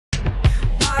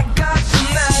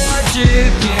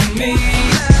magic in me.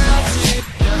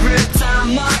 Every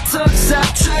time I touch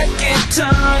that track, it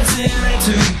turns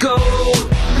into gold.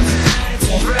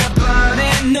 Everybody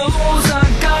knows I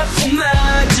got the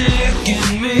magic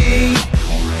in me.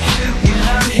 When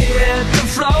I hit the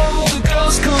floor, the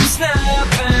girls come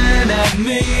snapping at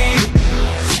me.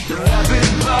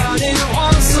 Everybody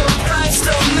wants some price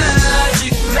of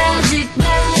magic. Magic,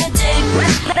 magic, magic,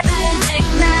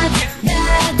 magic,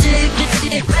 magic,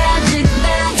 magic,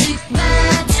 magic,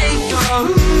 magic. Ooh,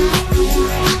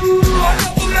 I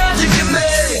got the magic in me.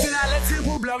 Then I let it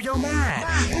will blow your mind.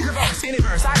 Think about any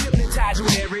verse, I hypnotize you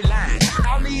with every line.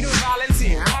 I'll need a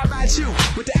volunteer. How about you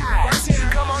with the eyes?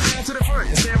 Come on down to the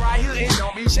front, stand right here and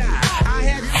don't be shy. I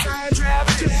have you time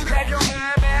traveling, have your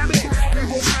mind babbling.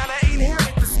 People trying to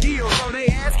inherit the skills, so they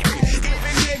ask me.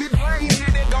 Even David Blaine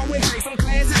had to go and take some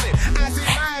classes in. I said,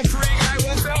 mind freak, like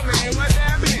what's up, man? What's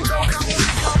happening? So come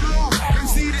on and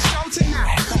see the show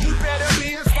tonight. You better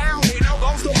be astounded, no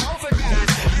ghost of both of God.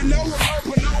 You know what no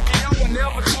Pinocchio and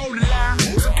never told a lie.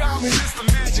 So call me Mr.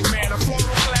 Magic Man, a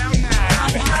photo clown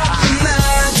now.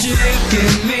 Magic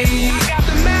in me. I got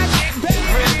the magic, baby.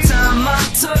 Every time I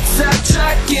touch that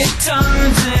track, it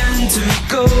turns into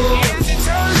gold. Yes, it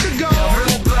turns to gold.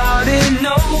 Everybody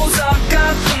knows I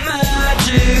got the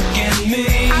magic in me.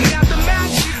 I got the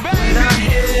magic, When I baby.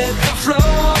 hit the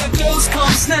floor, the girls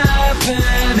come snapping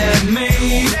at me.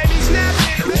 Baby, snap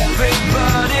it, baby.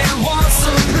 Everybody wants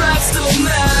some presto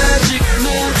magic,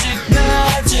 magic,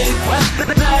 magic,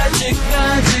 magic,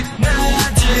 magic,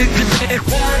 magic, magic,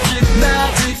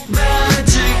 magic,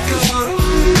 magic.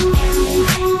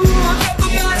 Ooh, I got the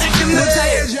magic in We'll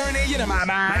take me. a journey into my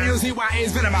mind. You'll see why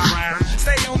it's been in my mind.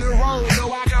 Stay on the road,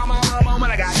 so I call my mom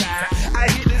when I got time. I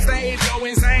hit the stage, go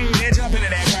insane, then jump into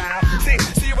that crowd.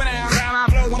 See when I'm around my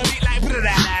flow, wanna beat like put it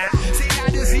out. See, I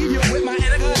just see you with my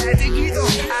intergalactic ether. I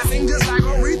sing just like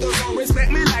Aretha, so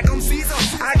respect me like I'm Caesar.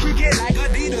 I kick it like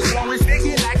Adidas, don't respect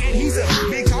it like adhesive.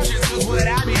 Be cautious, cause what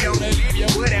I be on to leave you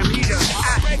with amnesia.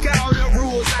 I break all the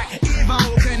rules like Evo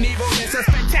Knievel. It's a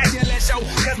spectacular show,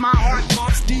 cause my heart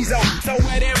pumps diesel. So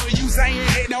whatever you saying,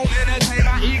 it don't entertain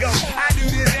my ego. I do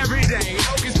this every day,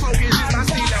 hocus pocus is my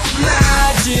stilo.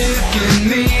 Magic in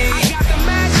me. I got the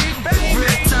magic, baby.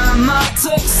 Every time I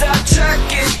touch that track,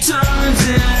 it turns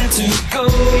into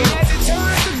gold. Yes, it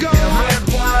turns to gold.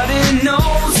 Everybody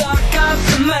knows I got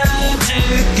the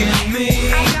magic in me.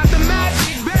 I got the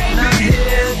magic, When I baby.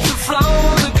 hit the floor,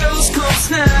 the girls come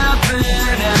snapping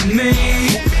at me.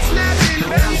 Baby, snap it,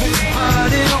 baby.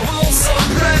 Everybody wants some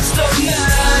presto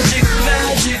magic,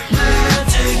 magic,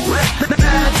 magic, magic,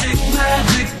 magic,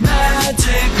 magic, magic,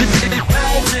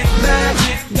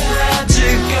 magic,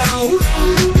 magic. Oh,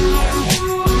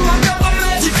 I got the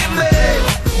magic in me.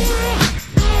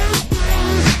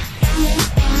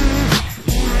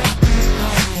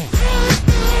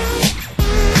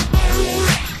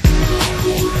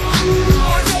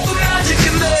 I got the magic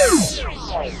in me.